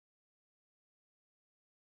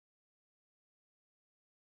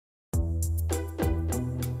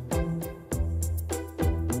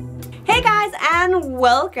and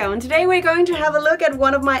welcome! Today we're going to have a look at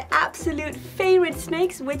one of my absolute favorite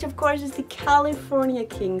snakes, which of course is the California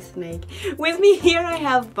King snake. With me here I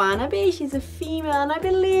have Barnaby. She's a female and I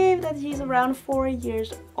believe that she's around 4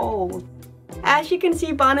 years old. As you can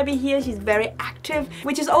see, Barnaby here, she's very active,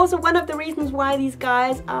 which is also one of the reasons why these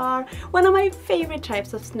guys are one of my favorite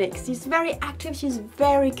types of snakes. She's very active, she's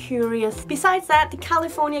very curious. Besides that, the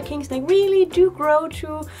California King snake really do grow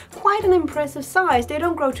to quite an impressive size. They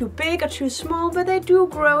don't grow too big or too small, but they do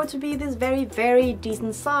grow to be this very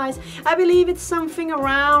decent size. I believe it's something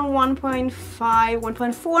around 1.5,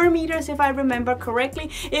 1.4 meters if I remember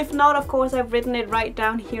correctly. If not, of course, I've written it right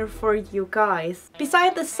down here for you guys.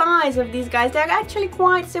 Besides the size of these guys, they're actually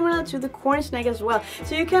quite similar to the corn snake as well,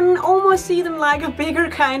 so you can almost see them like a bigger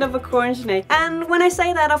kind of a corn snake. And when I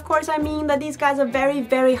say that, of course I mean that these guys are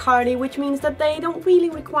very hardy, which means that they don't really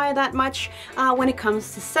require that much when it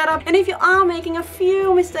comes to setup. And if you are making a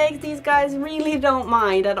few mistakes, these guys really don't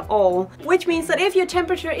mind at all, which means that if your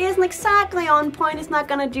temperature isn't exactly on point, it's not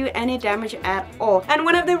gonna do any damage at all. And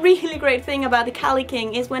one of the really great thing about the Cali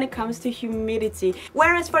King is when it comes to humidity.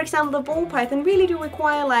 Whereas for example the ball python really do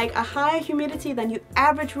require like a higher humidity than your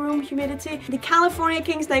average room humidity, the California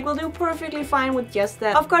King snake will do perfectly fine with just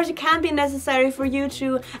that. Of course it can be necessary for you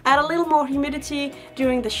to add a little more humidity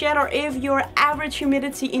during the shed, or if your average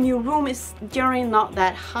humidity in your room is generally not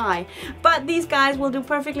that high. But these guys will do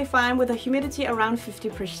perfectly fine with a humidity around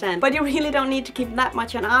 50%. But you really don't need to keep that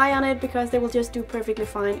much an eye on it because they will just do perfectly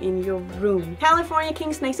fine in your room. California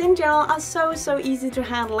King snakes in general are so easy to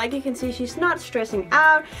handle. Like you can see, she's not stressing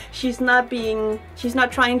out, she's not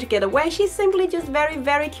trying to get away. She's simply just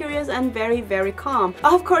very curious and very calm.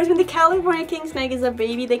 Of course, when the California King snake is a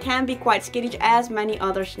baby, they can be quite skittish as many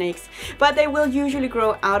other snakes, but they will usually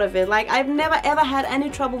grow out of it. Like I've never ever had any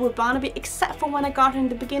trouble with Barnaby except for when I got her in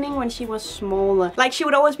the beginning when she was smaller. Like she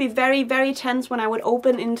would always be very tense when I would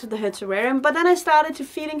open into her terrarium, but then I started to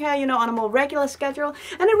feeding her, you know, on a more regular schedule,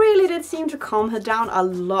 and it really did seem to calm her down a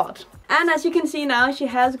lot. And as you can see now, she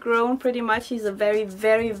has grown pretty much. She's a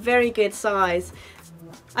very good size.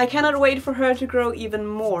 I cannot wait for her to grow even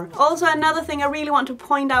more. Also, another thing I really want to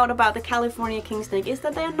point out about the California King snake is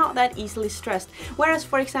that they are not that easily stressed. Whereas,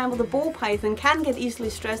 for example, the ball python can get easily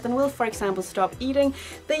stressed and will, for example, stop eating.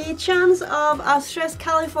 The chance of a stressed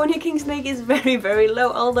California King snake is very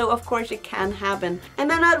low, although of course it can happen. And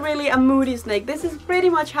they're not really a moody snake. This is pretty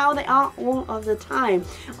much how they are all of the time,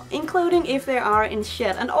 including if they are in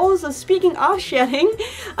shed. And also, speaking of shedding,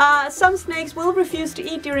 some snakes will refuse to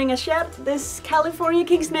eat during a shed. This California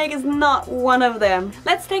King snake is not one of them.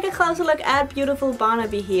 Let's take a closer look at beautiful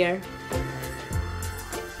Barnaby here.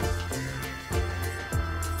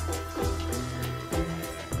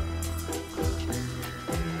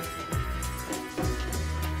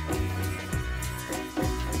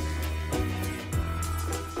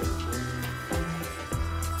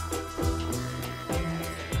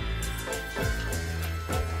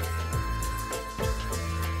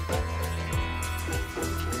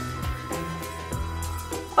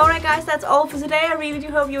 Alright guys, that's all for today. I really do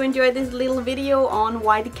hope you enjoyed this little video on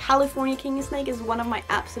why the California King snake is one of my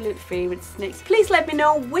absolute favorite snakes. Please let me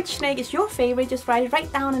know which snake is your favorite. Just write it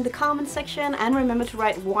right down in the comment section, and remember to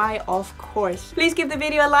write why, of course. Please give the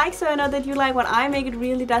video a like so I know that you like what I make. It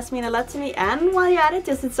really does mean a lot to me, and while you're at it,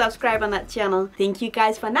 just hit subscribe on that channel. Thank you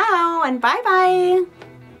guys for now, and bye bye!